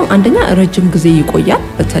ምንድነው አንደኛ ረጅም ጊዜ ይቆያል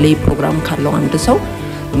በተለይ ፕሮግራም ካለው አንድ ሰው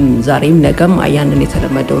ዛሬም ነገም ያንን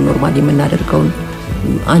የተለመደው ኖርማሊ የምናደርገው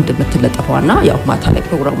አንድ መተለጠፈዋና ያው ማታ ላይ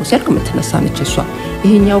ፕሮግራሙ ሲያልቅ መተነሳነች እሷ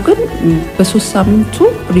ይሄኛው ግን በ3 ሳምንቱ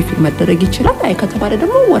ሪፊል መደረግ ይችላል አይ ከተባለ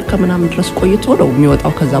ደግሞ ወር ከምናምን ድረስ ቆይቶ ነው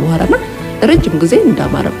የሚወጣው ከዛ በኋላና ረጅም ጊዜ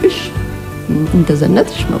እንዳማረብሽ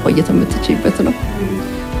እንደዘነጥሽ መቆየት የምትችይበት ነው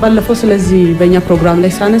ባለፈው ስለዚህ በእኛ ፕሮግራም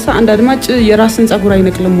ላይ ሳነሳ አንድ አድማጭ የራስን ጸጉር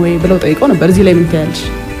አይነቅልም ወይ ብለው ጠይቀው ነበር እዚህ ላይ ምን ታያለሽ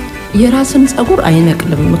የራስን ጸጉር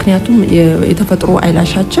አይነቅልም ምክንያቱም የተፈጥሮ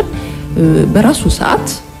አይላሻችን በራሱ ሰዓት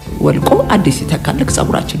ወልቆ አዲስ ይተካልክ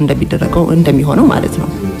ጸጉራችን እንደሚደረገው እንደሚሆነው ማለት ነው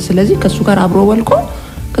ስለዚህ ከሱ ጋር አብሮ ወልቆ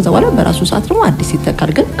ከዛ በኋላ በራሱ ሰዓት ነው አዲስ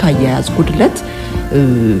ይተካል ግን ካያያዝ ጉድለት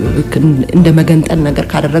እንደ መገንጠል ነገር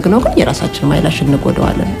ካደረግነው ግን የራሳችን አይላሽ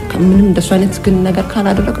እንጎዳዋለን ከምንም እንደሱ አይነት ግን ነገር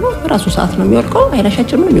ካላደረግነው በራሱ ሰዓት ነው የሚወልቀው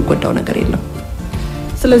አይላሻችን ምንም የሚጎዳው ነገር የለም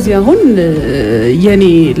ስለዚህ አሁን የኔ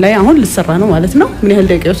ላይ አሁን ልሰራ ነው ማለት ነው ምን ያህል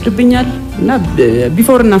ደቂቃ ይወስድብኛል እና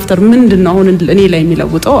ቢፎር እና አፍተር ምንድነው አሁን እኔ ላይ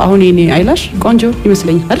የሚለውጠው አሁን የኔ አይላሽ ቆንጆ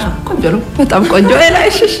ይመስለኛል ቆንጆ ነው በጣም ቆንጆ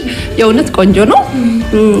አይላሽ የእውነት ቆንጆ ነው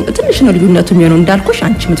ትንሽ ነው ልዩነቱ የሚሆነው እንዳልኩሽ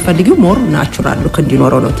አንቺ የምትፈልጊው ሞር ናቹራል ሉክ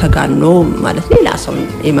እንዲኖረው ነው ተጋኖ ማለት ሌላ ሰው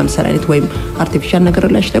የመምሰል አይነት ወይም አርቲፊሻል ነገር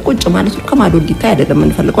ላይ ቁጭ ማለት ነው ከማዶ እንዲታይ አይደለም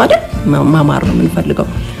የምንፈልገው አይደል ማማር ነው የምንፈልገው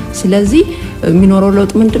ስለዚህ የሚኖረው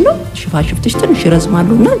ለውጥ ምንድነው ሽፋሽፍትሽ ትንሽ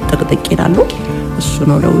ይረዝማሉና ጥቅጥቅ ይላሉ እሱ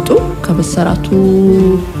ነው ለውጡ ከመሰራቱ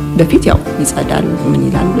በፊት ያው ይጸዳል ምን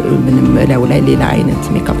ይላል ምንም ላይ ሌላ አይነት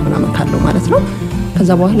ሜካፕ ምናምን ካለው ማለት ነው ከዛ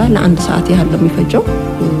በኋላ ለአንድ ሰዓት ያህል የሚፈጀው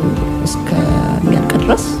እስከ የሚያልቅ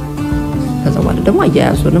ድረስ ከዛ በኋላ ደግሞ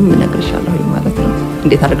አያያዙንም እነግርሻለሁ ማለት ነው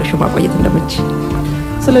እንዴት አድርገሽ ማቆየት እንደምትች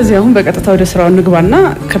ስለዚህ አሁን በቀጥታ ወደ ስራው እንግባና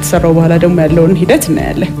ከተሰራው በኋላ ደግሞ ያለውን ሂደት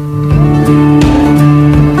እናያለን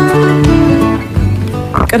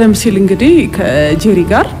ቀደም ሲል እንግዲህ ከጄሪ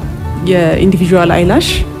ጋር የኢንዲቪጁዋል አይላሽ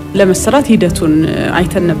ለመስራት ሂደቱን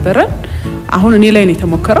አይተን ነበር አሁን እኔ ላይ ነው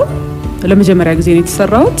የተሞከረው ለመጀመሪያ ጊዜ ነው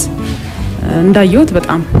የተሰራውት እንዳየሁት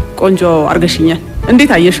በጣም ቆንጆ አርገሽኛል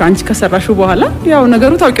እንዴት አየሽው አንቺ ከሰራሽው በኋላ ያው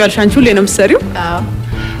ነገሩ ታውቂዋለሽ አንቺ ሁሌ ነው የምትሰሪው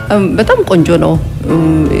በጣም ቆንጆ ነው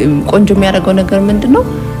ቆንጆ የሚያደርገው ነገር ምንድነው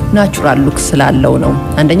ናቹራል ሉክ ስላለው ነው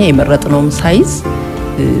አንደኛ የመረጥነው ሳይዝ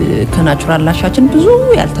ከናቹራል ላሻችን ብዙ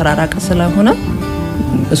ያልተራራቀ ስለሆነ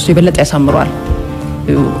እሱ ይበለጥ ያሳምሯል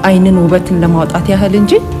አይንን ውበትን ለማውጣት ያህል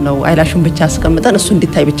እንጂ ነው አይላሹን ብቻ አስቀምጠን እሱ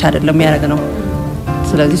እንዲታይ ብቻ አይደለም ያደረግነው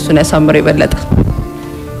ስለዚህ እሱን ያሳምረው ይበለጥ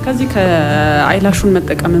ከዚህ ከአይላሹን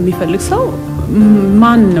መጠቀም የሚፈልግ ሰው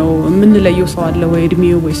ማን ነው ምን ለየው ሰው አለ ወይ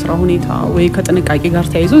እድሜው ወይ ስራ ሁኔታ ወይ ከጥንቃቄ ጋር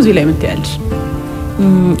ተያይዞ እዚህ ላይ ምን ትያለሽ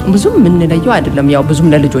ብዙም ምን ለየው አይደለም ያው ብዙም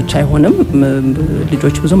ለልጆች አይሆንም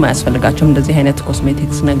ልጆች ብዙም አያስፈልጋቸውም እንደዚህ አይነት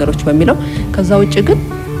ኮስሜቲክስ ነገሮች በሚለው ከዛ ውጪ ግን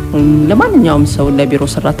ለማንኛውም ሰው ለቢሮ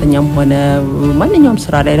ሰራተኛም ሆነ ማንኛውም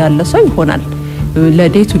ስራ ላይ ያለ ሰው ይሆናል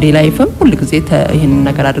ለዴይ ቱ ዴይ ላይፍም ሁሉ ጊዜ ይሄን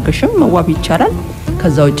ነገር አድርገሽም መዋብ ይቻላል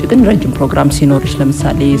ከዛ ውጪ ግን ረጅም ፕሮግራም ሲኖርሽ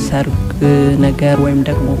ለምሳሌ ሰርግ ነገር ወይም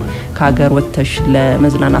ደግሞ ከሀገር ወጥተሽ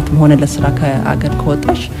ለመዝናናት ሆነ ለስራ ከሀገር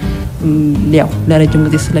ከወጣሽ ያው ለረጅም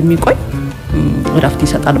ጊዜ ስለሚቆይ እረፍት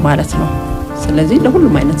ይሰጣል ማለት ነው ስለዚህ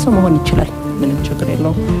ለሁሉም አይነት ሰው መሆን ይችላል ምንም ችግር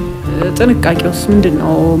የለውም ጥንቃቄውስ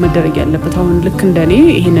ምንድነው መደረግ ያለበት አሁን ልክ እንደኔ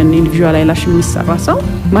ይሄንን ኢንዲቪጁዋል አይላሽ የሚሰራ ሰው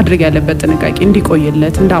ማድረግ ያለበት ጥንቃቄ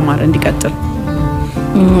እንዲቆይለት እንዳማረ እንዲቀጥል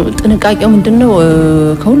ጥንቃቄው ምንድነው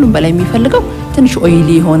ከሁሉም በላይ የሚፈልገው ትንሽ ኦይሊ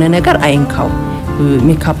የሆነ ነገር አይንካው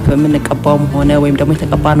ሜካፕ ምንቀባውም ሆነ ወይም ደግሞ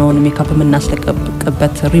የተቀባነውን ሜካፕ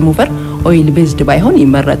ምናስለቀቅበት ሪሙቨር ኦይል ቤዝድ ባይሆን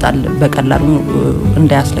ይመረጣል በቀላሉ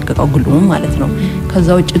እንዳያስለቀቀው ግሉም ማለት ነው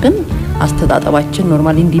ከዛ ውጪ ግን አስተጣጣባችን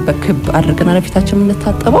ኖርማሊ እንዲ በክብ አድርገና ለፊታችን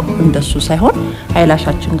ምንታጠበው እንደሱ ሳይሆን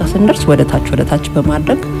አይላሻችን ጋር ስንደርስ ወደ ታች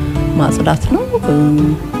በማድረግ ማጽዳት ነው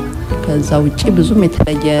ከዛ ውጪ ብዙም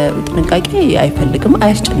የተለየ ጥንቃቄ አይፈልግም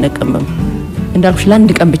አያስጨነቅም እንዳልኩሽ ለአንድ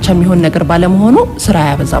ቀን ብቻ የሚሆን ነገር ባለመሆኑ ስራ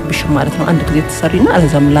ያበዛብሽ ማለት ነው አንድ ጊዜ ተሰሪና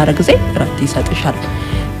አለዛም ላረ ጊዜ ረፍት ይሰጥሻል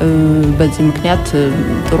በዚህ ምክንያት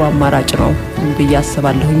ጥሩ አማራጭ ነው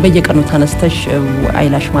በያስባለሁ በየቀኑ ተነስተሽ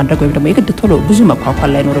አይላሽ ማድረግ ወይም ደግሞ የግድ ቶሎ ብዙ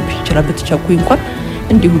መኳኳል ላይ ኖርብሽ ይችላል ብትቸኩይ እንኳን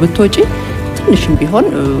እንዲሁ ብትወጪ ትንሽም ቢሆን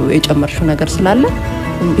የጨመርሽው ነገር ስላለ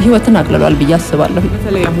ህይወትን አቅልሏል በያስባለሁ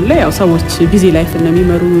በተለይ አሁን ላይ ያው ሰዎች ቢዚ ላይፍ ነው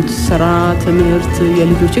የሚመሩት ስራ ትምህርት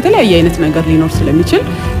የልጆች የተለያየ አይነት ነገር ሊኖር ስለሚችል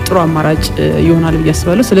ጥሩ አማራጭ ይሆናል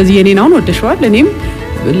በያስባለሁ ስለዚህ የኔናውን ወደሽዋል እኔም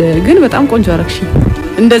ግን በጣም ቆንጆ አረክሽ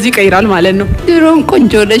እንደዚህ ቀይራል ማለት ነው ድሮም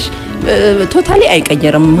ቆንጆ ነሽ ቶታሊ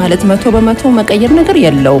አይቀየርም ማለት 100% መቀየር ነገር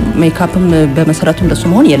የለውም ሜካፕም በመሰረቱ እንደሱ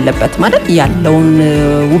መሆን የለበት ማለት ያለውን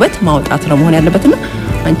ውበት ማውጣት ነው መሆን ያለበትና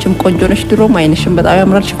አንቺም ቆንጆ ነሽ ድሮም አይንሽም በጣም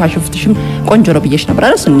ያምራል ሽፋሽፍትሽም ቆንጆ ነው ብዬሽ ነበር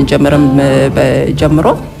አይደል ስንጀምርም በጀምሮ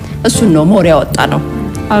እሱን ነው ሞር ያወጣ ነው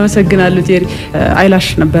አመሰግናለሁ ጄሪ አይላሽ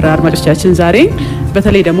ነበር አድማጮቻችን ዛሬ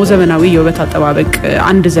በተለይ ደግሞ ዘመናዊ የውበት አጠባበቅ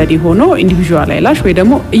አንድ ዘዴ ሆኖ ኢንዲቪጁዋል አይላሽ ወይ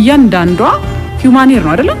ደግሞ እያንዳንዷ ሂዩማን ሄር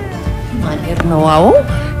ነው አይደል ሂዩማን ሄር ነው አዎ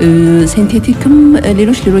ሲንቴቲክም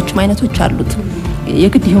ሌሎችም አይነቶች አሉት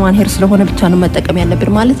የግድ ሂዩማን ሄር ስለሆነ ብቻ ነው መጠቀም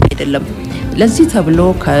ያለብን ማለት አይደለም ለዚህ ተብሎ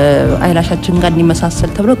ከአይላሻችን ጋር እንዲመሳሰል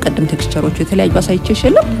ተብሎ ቀደም ቴክስቸሮቹ የተለያዩ አሳይቼሽ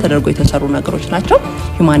የለም ተደርጎ የተሰሩ ነገሮች ናቸው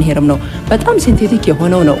ሂዩማን ሄርም ነው በጣም ሲንቴቲክ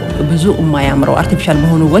የሆነው ነው ብዙ የማያምረው አርቲፊሻል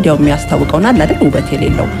መሆኑ ወዲያው የሚያስታውቀውና አይደል ውበት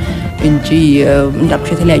የሌለው እንጂ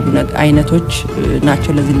እንዳልኩሽ የተለያዩ አይነቶች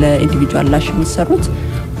ናቸው ለዚህ ለኢንዲቪጁዋል ላሽ የሚሰሩት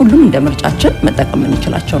ሁሉም እንደ ምርጫችን መጠቀም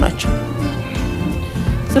እንችላቸው ናቸው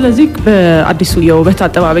ስለዚህ በአዲሱ የውበት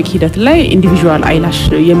አጠባበቅ ሂደት ላይ ኢንዲቪጁዋል አይላሽ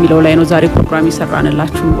የሚለው ላይ ነው ዛሬ ፕሮግራም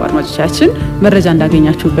ይሰራንላችሁ አድማጮቻችን መረጃ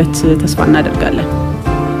እንዳገኛችሁበት ተስፋ እናደርጋለን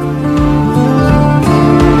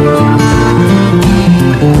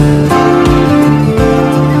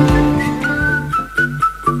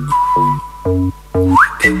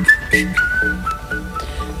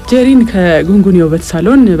ጄሪን ከጉንጉን የውበት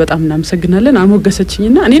ሳሎን በጣም እናመሰግናለን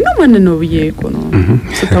አሞገሰችኝና እኔ ነው ማን ነው ብዬ እኮ ነው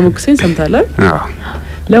ስታሞግሰኝ ሰምታለህ አዎ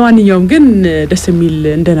ለማንኛውም ግን ደስ የሚል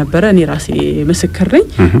እንደነበረ እኔ ራሴ መስከር ነኝ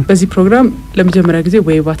በዚህ ፕሮግራም ለመጀመሪያ ጊዜ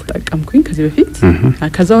ወይባ ተጠቀምኩኝ ከዚህ በፊት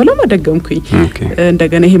ከዛው ለማደገምኩኝ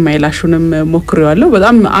እንደገና ይሄ ማይላሹንም ሞክሬዋለሁ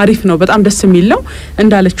በጣም አሪፍ ነው በጣም ደስ የሚል ነው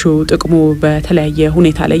እንዳለችው ጥቅሙ በተለያየ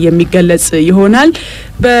ሁኔታ ላይ የሚገለጽ ይሆናል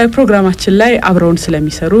በፕሮግራማችን ላይ አብረውን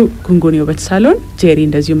ስለሚሰሩ ጉንጉን የውበት ሳሎን ጄሪ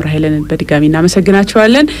እንደዚሁም ራሄልን በድጋሚ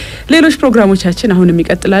እናመሰግናቸዋለን ሌሎች ፕሮግራሞቻችን አሁንም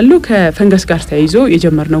ይቀጥላሉ ከፈንገስ ጋር ተያይዞ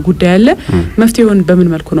የጀመርነው ጉዳይ አለ መፍትሄውን በምን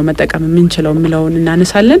መልኩ ነው መጠቀም የምንችለው ምለውን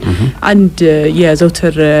እናነሳለን አንድ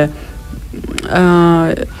የዘውትር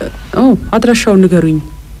አድራሻው ንገሩኝ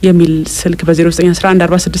የሚል ስልክ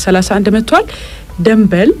በ09114631 መጥቷል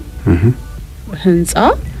ደንበል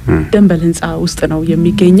ህንጻ ውስጥ ነው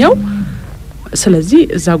የሚገኘው ስለዚህ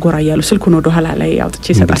እዛ ጎራ ያሉ ስልኩን ወደ ኋላ ላይ አውጥቼ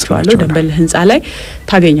ሰጣችኋለሁ ደንበል ህንጻ ላይ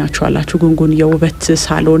ታገኛችኋላችሁ ጉንጉን የውበት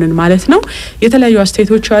ሳሎንን ማለት ነው የተለያዩ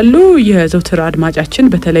አስተያየቶች አሉ የዘውትር አድማጫችን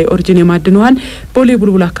በተለይ ኦሪጂን የማድነዋን ቦሌ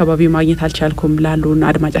ቡልቡል አካባቢ ማግኘት አልቻልኩም ላሉና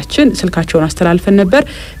አድማጫችን ስልካቸውን አስተላልፈን ነበር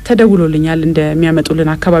ተደውሎልኛል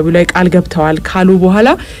እንደሚያመጡልን አካባቢው ላይ ቃል ገብተዋል ካሉ በኋላ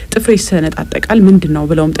ጥፍሬ ሰነጣጠቃል ምንድነው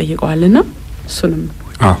ብለውም ጠይቀዋልና እሱንም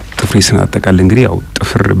ጥፍሬ ሰነጣጠቃል እንግዲህ ያው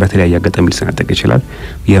ጥፍር በተለያየ አጋጣሚ ሊሰነጣጠቅ ይችላል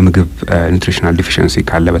የምግብ ኒውትሪሽናል ዲፊሸንሲ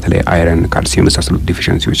ካለ በተለይ አይረን ካልሲየም መሳሰሉት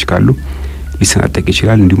ዲፊሸንሲዎች ካሉ ሊሰነጣጠቅ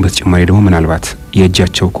ይችላል እንዲሁም በተጨማሪ ደግሞ ምናልባት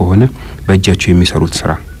የእጃቸው ከሆነ በእጃቸው የሚሰሩት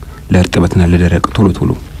ስራ ለእርጥበትና ለደረቅ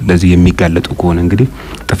ቶሎ ለዚህ የሚጋለጡ ከሆነ እንግዲህ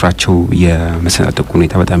ጥፍራቸው የመሰነጣጠቅ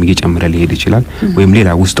ሁኔታ በጣም እየጨመረ ሊሄድ ይችላል ወይም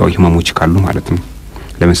ሌላ ውስጣዊ ህመሞች ካሉ ማለት ነው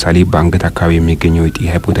ለምሳሌ በአንገት አካባቢ የሚገኘው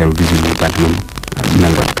ሃይፖታይሮይዲዝም የሚባል ነው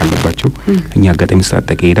ምናልባት ካለባቸው እኛ አጋጣሚ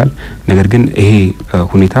ሰነጣጠቅ ይሄዳል ነገር ግን ይሄ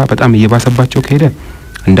ሁኔታ በጣም እየባሰባቸው ከሄደ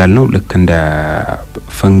እንዳልነው ልክ እንደ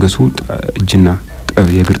ፈንገሱ እጅና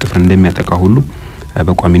የእግር ጥፍር እንደሚያጠቃ ሁሉ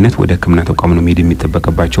በቋሚነት ወደ ህክምና ተቋም ነው መሄድ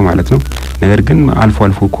የሚጠበቅባቸው ማለት ነው ነገር ግን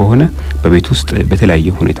አልፎ ከሆነ በቤት ውስጥ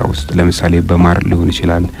በተለያየ ሁኔታ ውስጥ ለምሳሌ በማር ሊሆን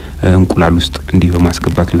ይችላል እንቁላል ውስጥ እንዲህ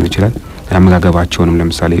በማስገባት ሊሆን ይችላል አመጋገባቸውንም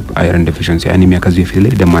ለምሳሌ አይረን ዲፊሸንሲ አኒሚያ ከዚህ በፊት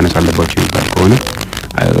ላይ ደም ማነስ አለባቸው ይባል ከሆነ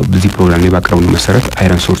በዚህ ፕሮግራም ላይ ባቀረቡ መሰረት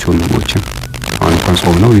አይረን ሶርስ የሆኑ ምግቦችን አሁን እንኳን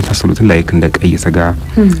ጾም ነው የታሰሉትን ላይክ እንደ ቀይ ስጋ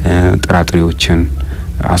ጥራጥሬዎችን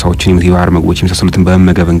አሳዎችን የባህር ምግቦችን የታሰሉትን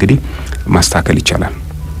በመመገብ እንግዲህ ማስተካከል ይቻላል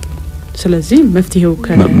ስለዚህ መፍትሄው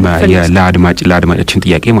ለአድማጫችን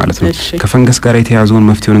ጥያቄ ማለት ነው ከፈንገስ ጋር የተያዘውን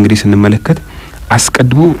መፍትሄውን እንግዲህ ስንመለከት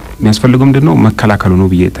አስቀድሞ የሚያስፈልገው ምንድነው መከላከሉ ነው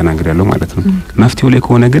ብዬ ተናግሬያለሁ ማለት ነው መፍትሄው ላይ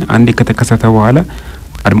ከሆነ ግን አንዴ ከተከሰተ በኋላ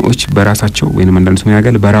አድማዎች በራሳቸው ወይንም አንዳንድ ሰው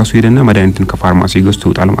ያጋል በራሱ ሄደና መድኃኒትን ከፋርማሲ ገዝቶ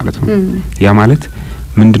ይወጣል ማለት ነው ያ ማለት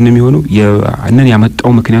ምንድነው የሚሆነው ያንን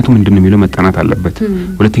ያመጣው ምክንያቱ ምንድነው የሚለው መጣናት አለበት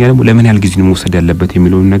ሁለተኛ ደግሞ ለምን ያህል ጊዜ ነው መወሰድ ያለበት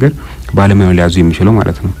የሚለው ነገር ባለሙያው ሊያዙ የሚችለው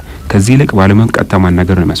ማለት ነው ከዚህ ለቅ ባለሙያው ቀጥታ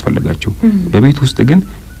ማናገር ነው የሚያስፈልጋቸው በቤት ውስጥ ግን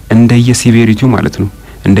እንደየሲቪሪቲው ማለት ነው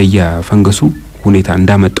እንደየፈንገሱ ሁኔታ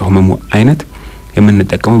እንዳመጣው ህመሙ አይነት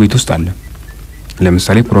የምንጠቀመው ቤት ውስጥ አለ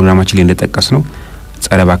ለምሳሌ ፕሮግራማችን ላይ እንደተጠቀስነው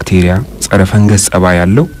ጸረ ባክቴሪያ ጸረ ፈንገስ ጸባ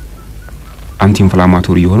ያለው አንቲ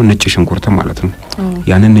ኢንፍላማቶሪ የሆነ ነጭ ሽንኩርት ማለት ነው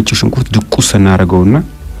ያንን ነጭ ሽንኩርት ድቁስ እናረጋውና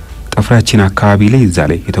ጥፍራችን አካባቢ ላይ እዛ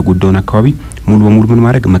ላይ የተጎዳውን አካባቢ ሙሉ በሙሉ ምን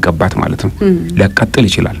ማድረግ መቀባት ማለት ነው ሊያቃጥል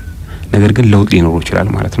ይችላል ነገር ግን ለውጥ ሊኖር ይችላል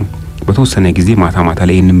ማለት ነው በተወሰነ ጊዜ ማታ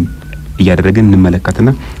ላይ እያደረገን እንመለከትና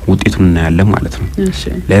ውጤቱን እናያለን ማለት ነው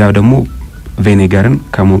ሌላው ደግሞ ቬኔጋርን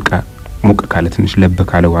ሞቅ ካለ ትንሽ ለብ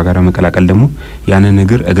ካለ ውሃ ጋር መቀላቀል ደግሞ ያንን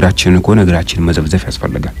እግራችን ከሆነ እግራችን መዘፍዘፍ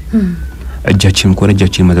ያስፈልጋል እጃችን ከሆነ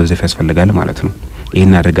እጃችን መዘፍዘፍ ያስፈልጋል ማለት ነው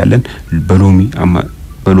ይሄን አድርጋለን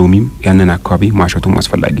በሎሚም ያንን አካባቢ ማሸቱም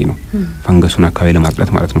አስፈላጊ ነው ፈንገሱን አካባቢ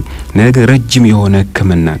ለማጽዳት ማለት ነው ነገር ረጅም የሆነ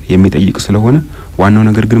ህክምና የሚጠይቅ ስለሆነ ዋናው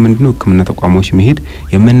ነገር ግን ምንድነው ህክምና ተቋሞች መሄድ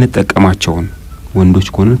የምንጠቀማቸውን ወንዶች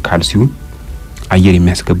ከሆነ ካልሲዩም አየር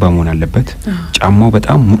የሚያስገባ መሆን አለበት ጫማው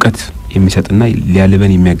በጣም ሙቀት የሚሰጥና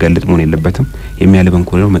ሊያልበን የሚያጋልጥ መሆን የለበትም የሚያልበን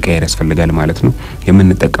ከሆነ መቀየር ያስፈልጋል ማለት ነው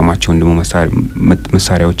የምንጠቀማቸው እንደሞ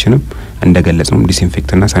መሳሪያዎችንም እንደገለጽነው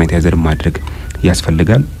ዲስኢንፌክትና ሳኒታይዘር ማድረግ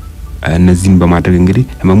ያስፈልጋል እነዚህን በማድረግ እንግዲህ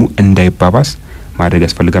ህመሙ እንዳይባባስ ማድረግ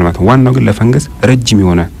ያስፈልጋል ማለት ነው ዋናው ግን ለፈንገስ ረጅም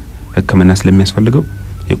የሆነ ህክምና ስለሚያስፈልገው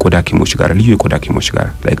የቆዳ ሐኪሞች ጋር ልዩ የቆዳ ሐኪሞች ጋር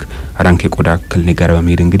ላይክ አራንክ የቆዳ ክሊኒክ ጋር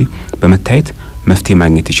በመሄድ እንግዲህ በመታየት መፍትሄ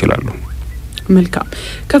ማግኘት ይችላሉ መልካም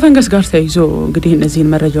ከፈንገስ ጋር ተይዞ እንግዲህ እነዚህን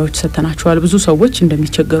መረጃዎች ሰተናቸዋል ብዙ ሰዎች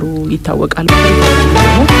እንደሚቸገሩ ይታወቃል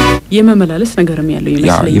የመመላለስ ነገርም ያለው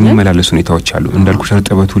ይመስላል የመመላለስ ሁኔታዎች አሉ እንዳልኩ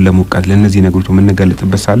ሸርጠበቱ ለሙቀት ለነዚህ ነገሮች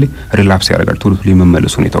የምንገለጥበት ሳለ ሪላፕስ ያደርጋል ቶሎ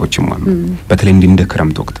የመመለስ ሁኔታዎችም አሉ በተለይ እንደ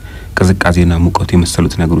ክረምት ወቅት ቅዝቃዜና ሙቀቱ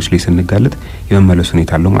የመሰሉት ነገሮች ላይ ስንጋለጥ የመመለስ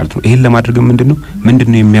ሁኔታ አለው ማለት ነው ይሄን ለማድረግ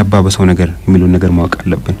ምንድነው የሚያባበሰው ነገር የሚሉን ነገር ማወቅ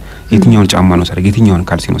አለብን የትኛውን ጫማ ነው ሳደርግ የትኛውን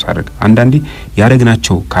ካልሲ ነው ሳደርግ አንዳንዴ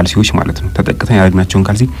ያረግናቸው ካልሲዎች ማለት ነው ተጠቅተን ያረግናቸውን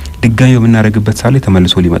ካልሲ ድጋሚ በመናረግበት ሳለ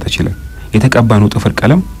ተመልሶ ሊመጣ ይችላል የተቀባነው ጥፍር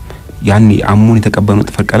ቀለም ያኔ አሙን የተቀባነው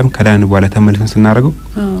ጥፍር ቀለም ከዳን በኋላ ተመልሰን ስናረጋው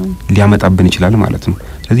ሊያመጣብን ይችላል ማለት ነው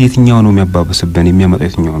ስለዚህ የትኛው ነው የሚያባበስብን የሚያመጣው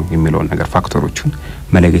የትኛው ነው የሚለው ነገር ፋክተሮቹን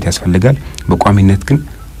መለየት ያስፈልጋል በቋሚነት ግን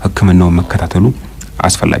ህክምናው መከታተሉ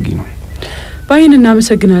አስፈላጊ ነው ባይን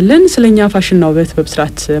እናመሰግናለን ስለኛ ፋሽንና ውበት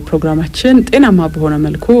በብስራት ፕሮግራማችን ጤናማ በሆነ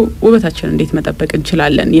መልኩ ውበታችንን እንዴት መጠበቅ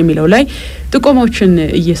እንችላለን የሚለው ላይ ጥቆማዎችን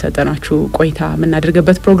እየሰጠናችሁ ቆይታ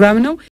የምናደርግበት ፕሮግራም ነው